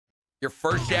Your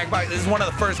first jackpot. This is one of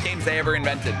the first games they ever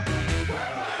invented.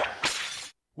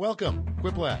 Welcome,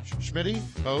 Quiplash, Schmitty,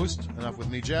 host. Enough with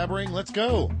me jabbering. Let's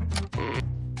go.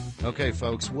 Okay,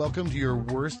 folks, welcome to your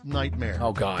worst nightmare.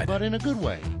 Oh, God. But in a good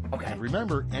way. Okay. And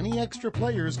remember, any extra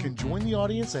players can join the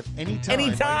audience at any time.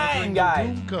 Anytime, guys.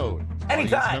 Room code.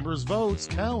 Anytime. Audience members' votes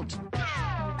count.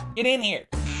 Get in here.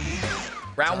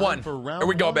 Round one. For round Here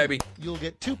we go, one, baby. You'll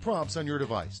get 2 prompts on your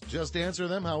device. Just answer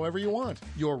them however you want.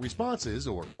 Your responses,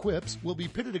 or quips, will be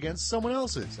pitted against someone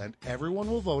else's, and everyone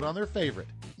will vote on their favorite.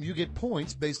 You get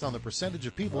points based on the percentage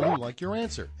of people who like your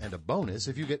answer, and a bonus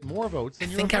if you get more votes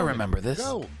than your opponent. I think I remember this.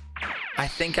 Go. I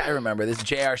think I remember this.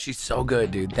 JR, she's so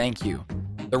good, dude. Thank you.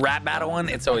 The rap battle one,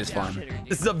 it's always fun.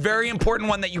 This is a very important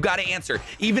one that you got to answer.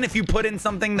 Even if you put in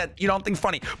something that you don't think's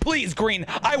funny. Please, Green,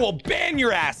 I will ban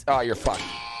your ass. Oh, you're fucked.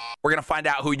 We're going to find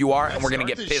out who you are, and we're going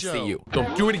to get pissed at you.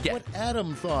 Don't do it again. What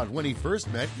Adam thought when he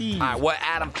first met Eve. All right, what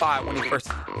Adam thought when he first...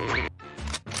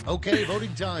 Okay,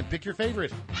 voting time. Pick your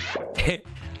favorite.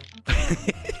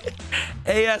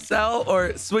 ASL or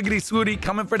Swiggity Swooty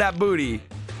coming for that booty.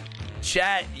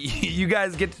 Chat, you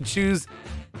guys get to choose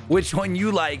which one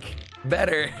you like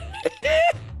better.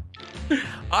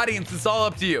 Audience, it's all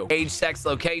up to you. Age, sex,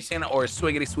 location, or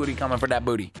Swiggity Swooty coming for that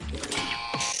booty.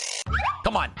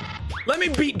 Come on. Let me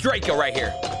beat Draco right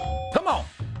here. Come on.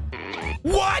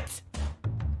 What?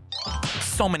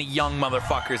 So many young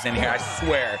motherfuckers in here, I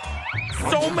swear.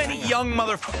 So many young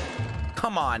motherfuckers.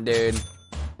 Come on, dude.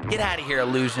 Get out of here,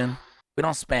 Illusion. We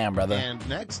don't spam, brother. And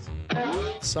next,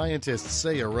 scientists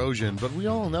say erosion, but we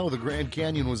all know the Grand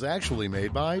Canyon was actually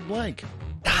made by blank.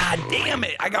 God damn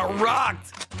it. I got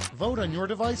rocked. Vote on your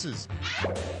devices.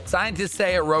 Scientists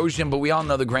say erosion, but we all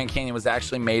know the Grand Canyon was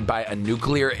actually made by a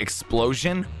nuclear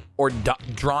explosion or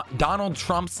Donald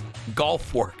Trump's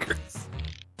golf workers.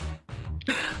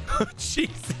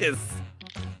 Jesus.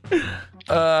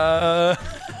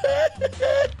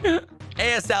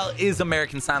 ASL is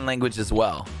American Sign Language as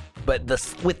well, but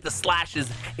with the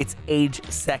slashes, it's age,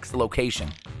 sex, location.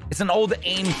 It's an old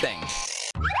AIM thing.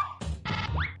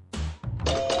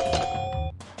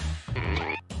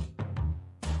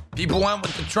 People went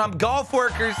with the Trump golf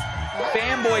workers.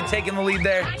 Fanboy taking the lead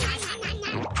there.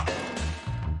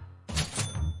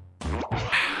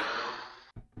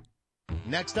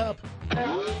 Next up,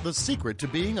 the secret to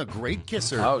being a great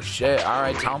kisser. Oh, shit. All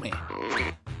right, tell me.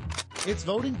 It's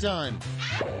voting time.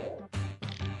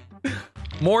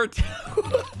 More.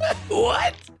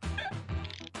 What?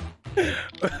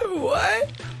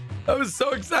 What? I was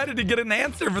so excited to get an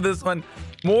answer for this one.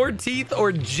 More teeth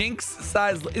or Jinx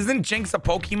size? Isn't Jinx a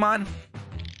Pokemon?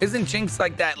 Isn't Jinx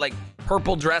like that, like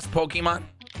purple dress Pokemon?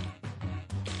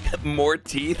 More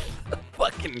teeth?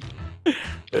 Fucking.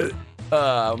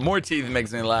 More teeth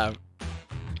makes me laugh.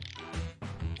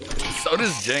 So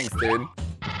does Jinx, dude.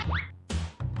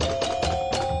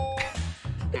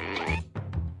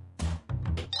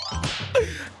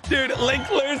 Dude,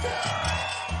 Linklers,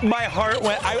 my heart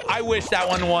went. I wish that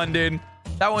one won, dude.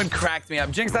 That one cracked me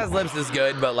up. Jinx has lips is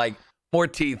good, but like more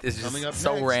teeth is just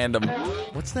so next. random.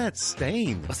 What's that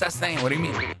stain? What's that saying? What do you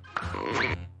mean?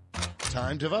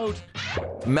 Time to vote.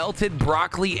 Melted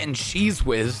broccoli and cheese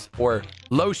whiz, or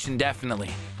lotion,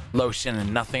 definitely. Lotion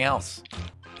and nothing else.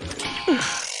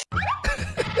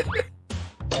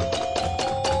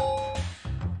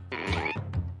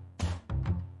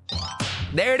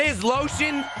 There it is,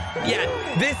 lotion.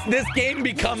 Yeah, this game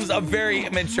becomes a very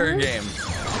mature game.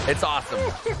 It's awesome.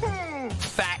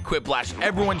 Fat Quiplash.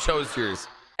 Everyone chose yours.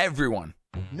 Everyone.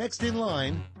 Next in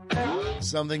line,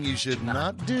 something you should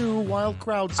not do while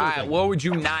crowd surfing. All right, what would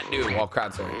you not do while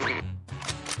crowd surfing?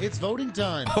 It's voting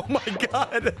time. Oh my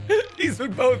God. These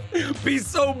would both be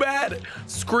so bad.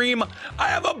 Scream, I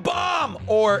have a bomb,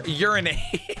 or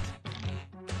urinate.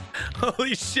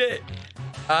 Holy shit.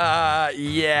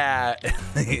 Yeah.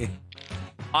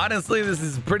 Honestly, this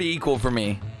is pretty equal for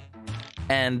me.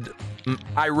 And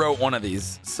I wrote one of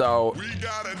these, so we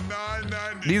got a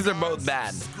 $9.99 these are both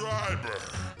bad. Subscriber.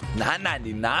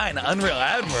 $9.99, Unreal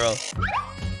Admiral.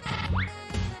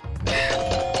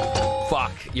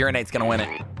 Fuck, urinate's gonna win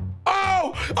it.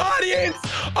 Oh, audience!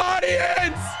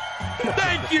 Audience!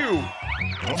 Thank you!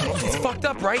 It's fucked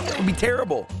up, right? It would be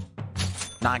terrible.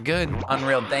 Not good.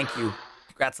 Unreal, thank you.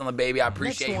 Congrats on the baby. I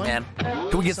appreciate you, man.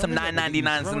 Can we get some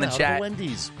 9.99s in the chat?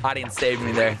 Audience saved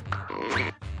me there.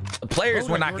 The players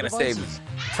were not going to save me.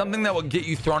 Something that will get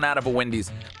you thrown out of a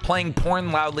Wendy's. Playing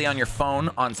porn loudly on your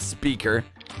phone on speaker.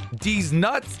 D's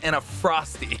nuts and a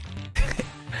Frosty.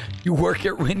 You work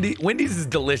at Wendy's? Wendy's is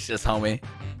delicious, homie.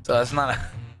 So that's not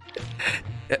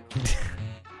a...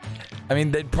 I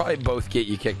mean, they'd probably both get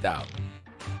you kicked out.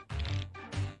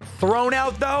 Thrown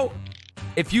out, though?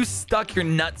 If you stuck your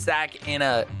nutsack in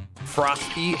a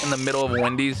Frosty in the middle of a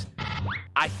Wendy's,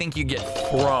 I think you get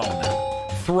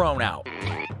thrown out.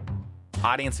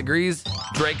 Audience agrees.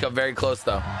 Draco, very close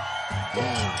though.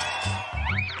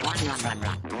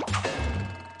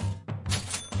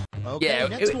 Okay, Yeah,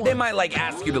 next one. they might like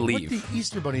ask you to What leave. the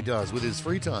Easter Bunny does with his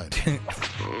free time.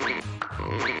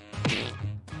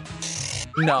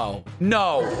 No.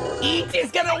 Eat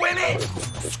is gonna win it.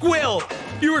 Squill,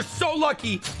 you were so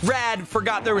lucky. Rad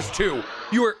forgot there was 2.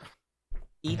 You were.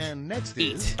 Eat. And next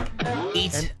is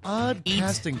Eat. an odd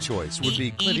casting choice would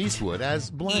be Clint Eastwood as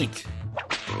blank.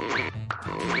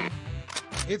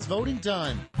 It's voting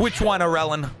time. Which one,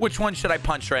 Arellen? Which one should I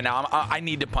punch right now? I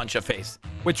need to punch a face.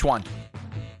 Which one?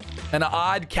 An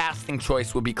odd casting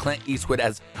choice would be Clint Eastwood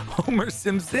as Homer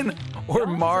Simpson or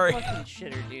Mario.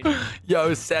 Shitter, dude.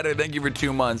 Yo, Setter, thank you for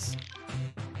 2 months.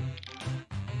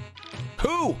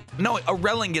 Who? No,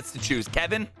 Arellen gets to choose.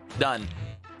 Kevin? Done.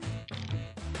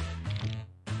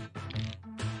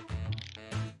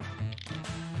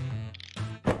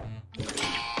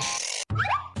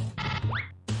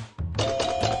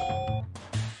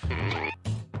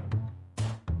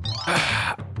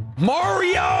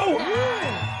 Mario!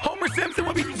 Homer Simpson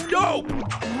would be dope!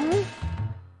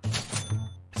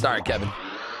 Sorry, Kevin.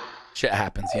 Shit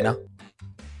happens, you know?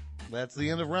 That's the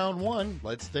end of round 1.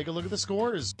 Let's take a look at the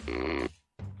scores.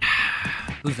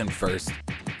 Who's in first?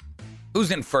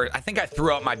 Who's in first? I think I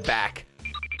threw out my back.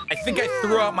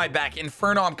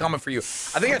 Inferno, I'm coming for you.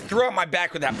 I think I threw out my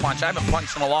back with that punch. I haven't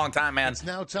punched in a long time, man. It's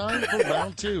now time for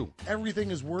round 2.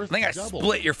 Everything is worth I think I double.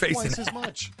 split your face Twice in as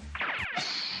much.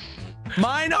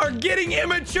 Mine are getting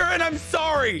immature, and I'm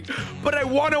sorry, but I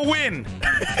want to win.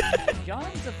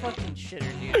 John's a fucking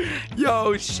shitter, dude.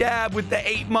 Yo, Shab with the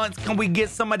 8 months. Can we get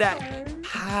some of that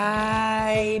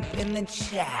hype in the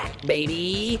chat,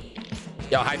 baby?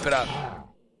 Yo, hype it up.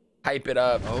 Hype it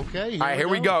up. Okay. All right, here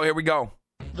we go.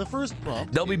 The first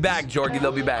prompt. They'll be is back, Jorgie.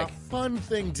 They'll be a back. fun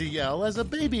thing to yell as a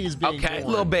baby is being Okay, born.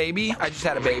 little baby. I just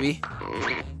had a baby.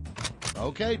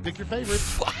 Okay, pick your favorite.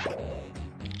 Fuck.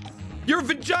 Your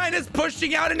vagina's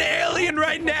pushing out an alien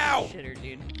right now. Shitter,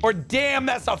 dude. Or damn,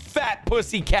 that's a fat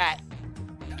pussy cat.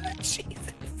 Jesus.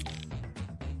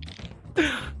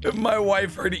 If my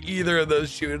wife heard either of those,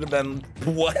 she would have been,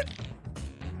 what?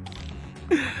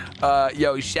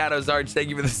 Yo, Shadows Arch, thank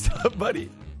you for the sub, buddy.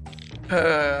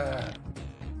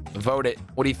 Vote it.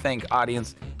 What do you think,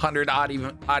 audience? 100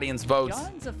 audience votes.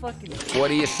 John's a fucking shitter. What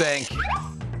do you think?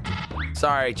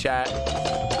 Sorry, chat.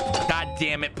 God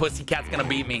damn it, Pussycat's gonna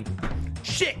beat me.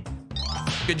 Shit.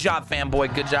 Good job,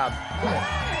 fanboy. Good job.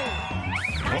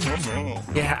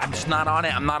 Yeah, I'm just not on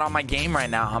it. I'm not on my game right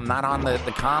now. I'm not on the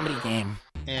comedy game.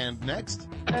 And next,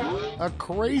 a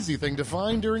crazy thing to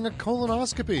find during a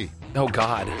colonoscopy. Oh,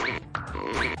 God.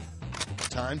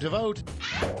 Time to vote.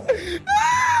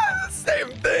 Same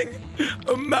thing.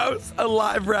 A mouse, a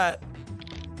live rat.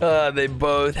 They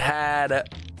both had...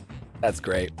 That's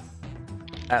great.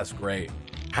 That's great.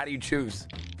 How do you choose?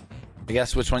 I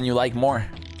guess which one you like more.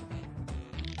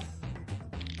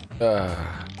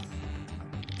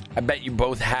 I bet you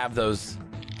both have those.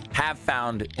 Have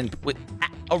found in with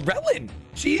Arellen.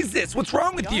 Jesus, what's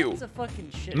wrong with you? John's a fucking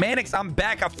shitter. Mannix, I'm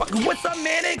back. What's up,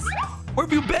 Mannix? Where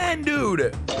have you been,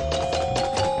 dude?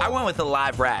 I went with a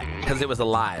live rat because it was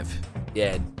alive.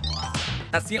 Yeah.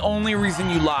 That's the only reason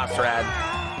you lost, Rad.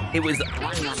 It was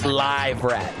live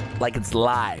rat. Like it's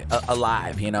live,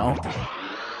 alive, you know?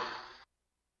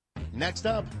 Next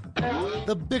up,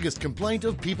 the biggest complaint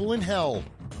of people in hell.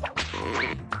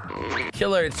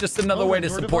 Killer, it's just another way to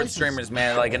your support devices. streamers,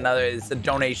 man. Like it's a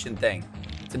donation thing.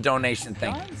 It's a donation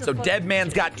thing. John's a So fucking Dead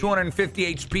Man's got shitter, dude.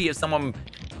 250 HP if someone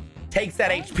takes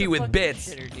that John's HP a with fucking bits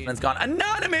shitter, dude. and it's gone.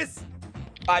 Anonymous!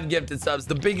 5 gifted subs.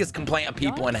 The biggest complaint of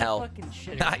people in John's a hell. fucking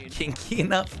shitter, Not dude. kinky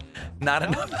enough. Not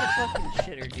John's enough. a fucking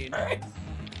shitter, dude. All right.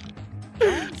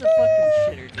 John's a fucking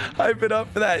shitter, dude. Hype it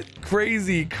up for that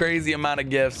crazy, crazy amount of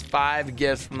gifts. 5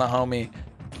 gifts from the homie.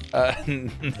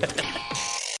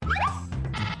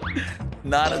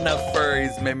 Not enough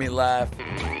furries made me laugh.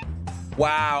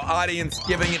 Wow, audience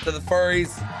giving it to the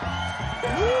furries.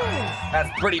 That's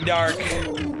pretty dark,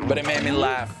 but it made me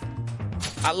laugh.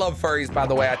 I love furries, by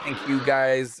the way. I think you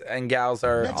guys and gals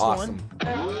are Next awesome.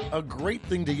 one, a great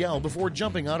thing to yell before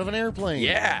jumping out of an airplane.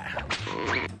 Yeah.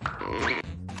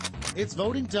 It's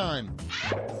voting time.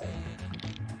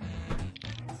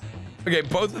 Okay,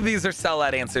 both of these are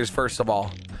sellout answers, first of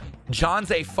all.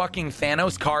 John's a fucking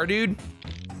Thanos car, dude.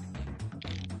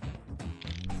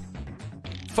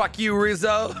 Fuck you,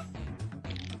 Rizzo.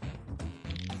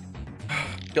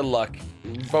 Good luck.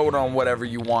 Vote on whatever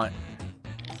you want.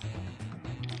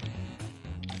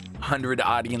 100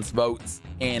 audience votes.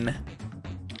 in.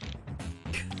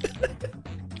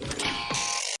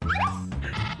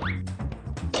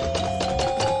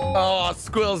 Oh,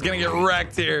 Squill's gonna get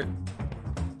wrecked here.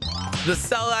 The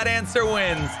sellout answer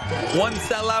wins. One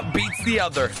sellout beats the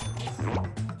other.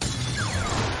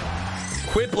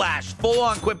 Quiplash, full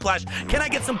on quiplash. Can I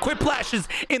get some quiplashes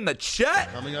in the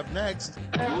chat? Coming up next,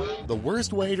 the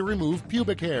worst way to remove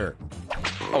pubic hair.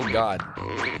 Oh God.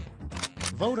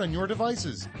 Vote on your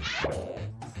devices.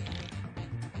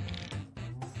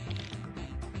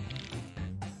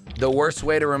 The worst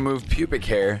way to remove pubic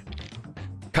hair.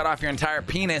 Cut off your entire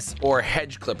penis or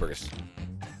hedge clippers.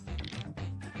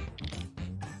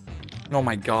 Oh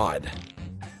my God.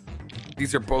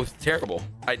 These are both terrible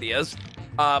ideas.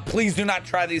 Please do not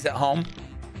try these at home.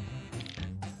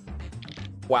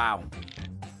 Wow.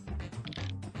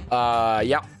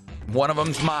 Yep. One of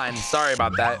them's mine. Sorry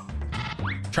about that.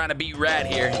 Trying to beat Rad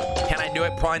here. Can I do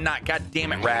it? Probably not. God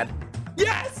damn it, Rad.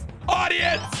 Yes!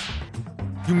 Audience!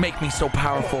 You make me so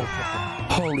powerful.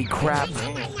 Holy crap.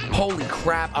 Holy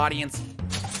crap, audience.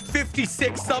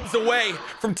 56 subs away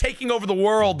from taking over the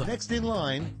world. Next in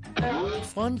line,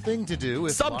 fun thing to do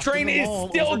is Subtrain is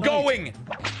still going.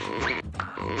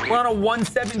 We're on a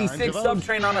 176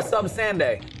 subtrain on a sub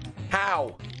Sunday.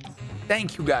 How?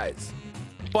 Thank you guys.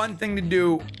 Fun thing to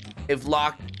do if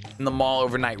locked in the mall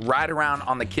overnight. Ride around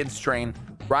on the kids train,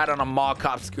 ride on a mall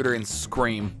cop scooter and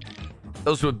scream.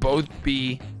 Those would both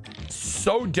be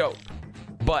so dope.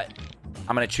 But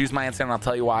I'm gonna choose my answer and I'll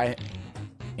tell you why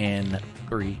in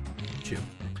 3, 2.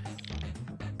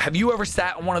 Have you ever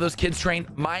sat on one of those kids train?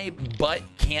 My butt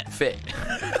can't fit.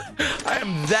 I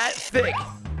am that thick,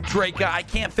 Drake. I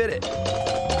can't fit it.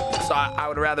 So I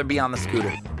would rather be on the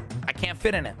scooter. I can't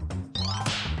fit in it.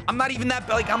 I'm not even that,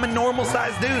 like, I'm a normal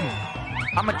sized dude.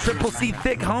 I'm a triple C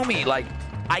thick homie. Like,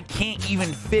 I can't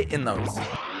even fit in those.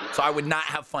 So I would not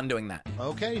have fun doing that.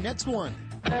 Okay, next one.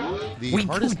 The We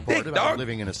hardest too part thick, about dog.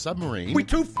 living in a submarine. We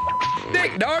too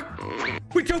thick, dog.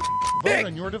 We too Vote thick.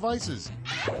 on your devices.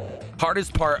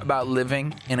 Hardest part about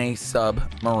living in a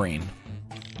submarine.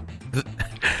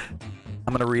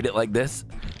 I'm gonna read it like this.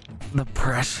 The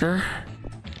pressure.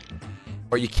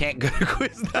 Or you can't go to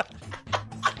quiz now.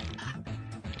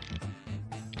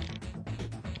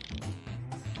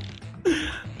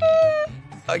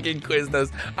 Fucking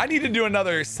Quiznos. I need to do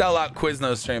another sellout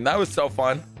Quiznos stream. That was so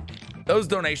fun. Those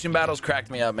donation battles cracked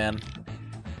me up, man.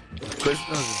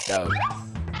 Quiznos is dope.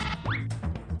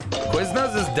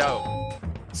 Quiznos is dope.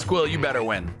 Squill, you better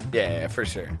win. Yeah, for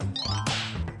sure.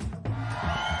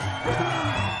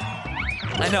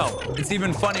 I know. It's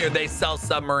even funnier they sell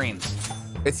submarines.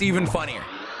 It's even funnier.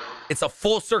 It's a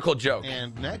full circle joke.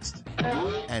 And next,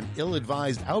 an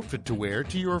ill-advised outfit to wear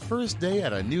to your first day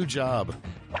at a new job.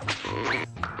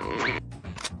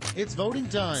 It's voting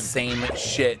time. Same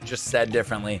shit, just said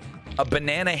differently. A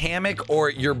banana hammock or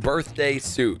your birthday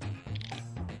suit?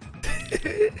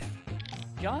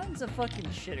 John's a fucking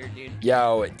shitter, dude.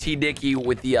 Yo, T Dicky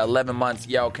with the 11 months.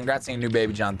 Yo, congrats on your new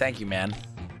baby, John. Thank you, man.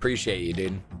 Appreciate you,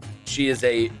 dude. She is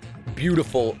a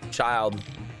beautiful child.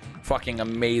 Fucking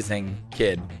amazing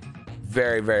kid.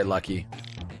 Very, very lucky.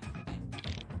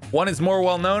 One is more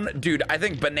well-known. Dude, I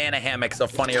think banana hammock's a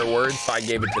funnier word, so I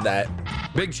gave it to that.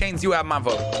 Big Chains, you have my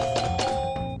vote.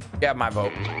 You have my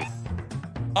vote.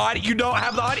 You don't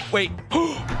have the audience. Wait.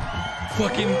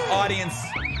 Fucking audience.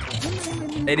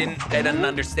 They didn't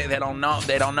understand. They don't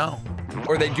know.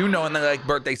 Or they do know and they like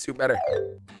birthday suit better.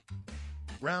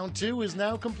 Round 2 is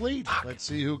now complete. Let's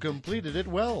see who completed it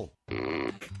well.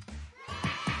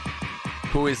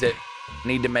 Who is it?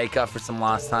 Need to make up for some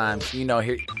lost time. You know,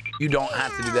 here you don't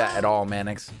have to do that at all,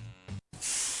 Mannix.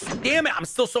 Damn it, I'm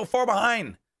still so far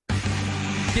behind.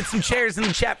 Get some chairs in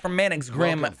the chat from Mannix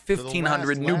Grim. Welcome to the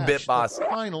 1500 last new lash, bit boss. the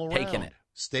final Taking round. it.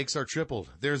 Stakes are tripled.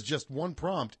 There's just one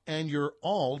prompt, and you're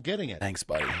all getting it. Thanks,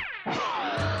 buddy.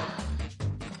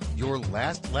 Your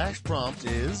last lash prompt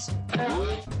is...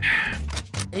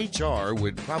 HR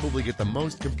would probably get the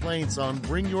most complaints on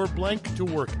bring your blank to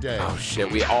work day. Oh shit,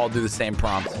 we all do the same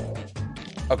prompt.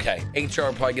 Okay, HR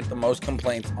will probably get the most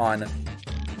complaints on.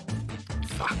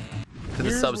 Fuck. To the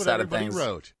Here's sub what side of everybody things.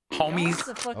 wrote. Homies. John's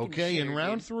a fucking Okay, in shitter,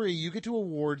 round dude. 3, you get to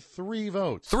award 3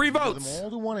 votes. 3 Give votes. them all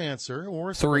to one answer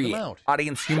or spread 3. them out.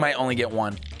 Audience, you might only get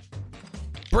 1.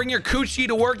 Bring your coochie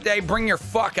to work day. Bring your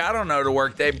I don't know, to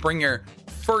work day. Bring your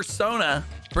fursona.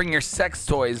 Bring your sex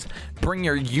toys. Bring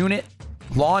your unit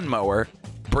lawnmower.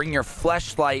 Bring your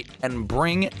fleshlight. And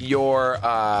bring your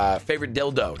favorite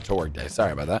dildo to work day.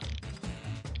 Sorry about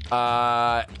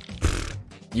that.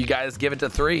 You guys give it to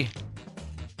 3.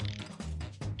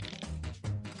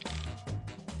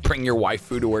 Bring your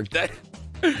waifu to work day.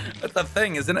 That's a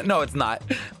thing, isn't it? No, it's not.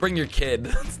 Bring your kid.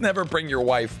 Let's never bring your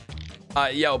wife.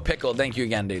 Yo, Pickle, thank you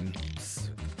again, dude.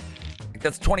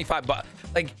 That's 25 bucks.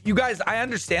 Like, you guys, I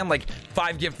understand, like,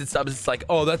 5 gifted subs, it's like,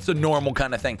 oh, that's a normal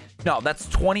kind of thing. No, that's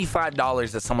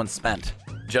 $25 that someone spent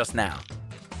just now.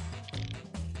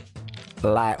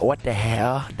 Like, what the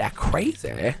hell? That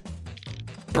crazy.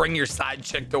 Bring your side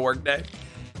chick to work day.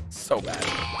 So bad.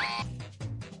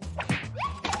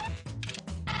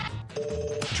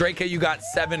 Draco, you got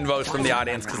 7 votes from the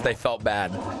audience because they felt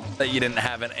bad that you didn't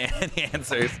have any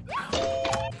answers.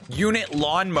 Unit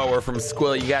lawnmower from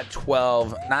Squill, you got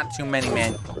 12. Not too many,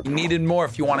 man. You needed more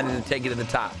if you wanted to take it to the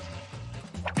top.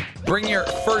 Bring your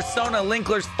Fursona.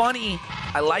 Linkler's funny.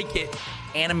 I like it.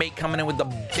 Animate coming in with the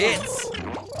bits.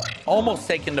 Almost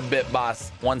taking the bit,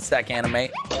 boss. 1 sec,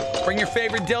 Animate. Bring your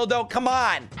favorite dildo. Come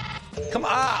on. Come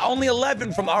on. Only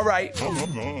 11 from, all right.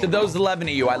 To those 11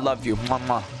 of you, I love you.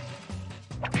 Mwah.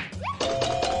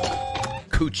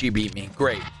 Coochie beat me.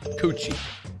 Great. Coochie.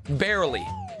 Barely.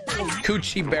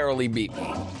 Coochie barely beat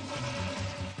me.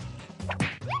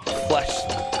 Flesh.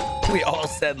 We all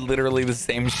said literally the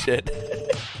same shit.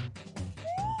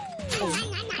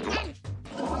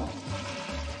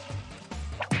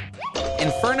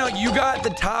 Inferno, you got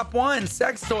the top one.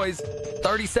 Sex toys.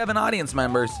 37 audience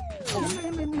members.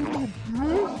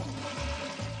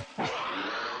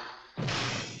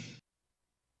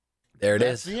 There it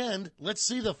is. That's the end. Let's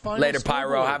see the final. Later, Pyro.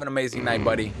 scoreboard. Have an amazing night,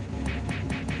 buddy.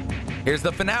 Here's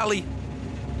the finale.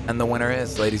 And the winner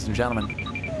is, ladies and gentlemen,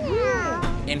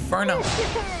 Inferno.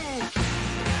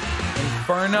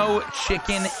 Inferno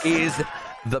Chicken is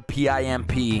the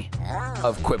PIMP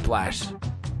of Quiplash.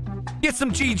 Get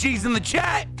some GGs in the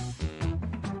chat.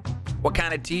 What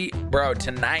kind of tea? Bro,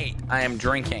 tonight I am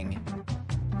drinking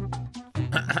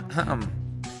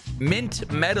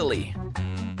mint medley.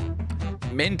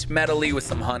 Mint medley with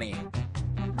some honey.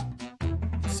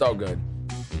 So good.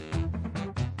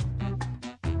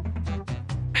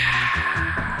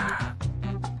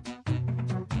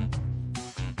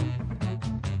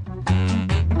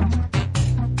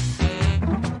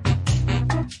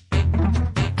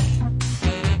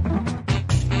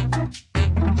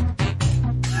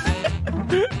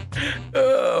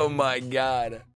 Oh my God.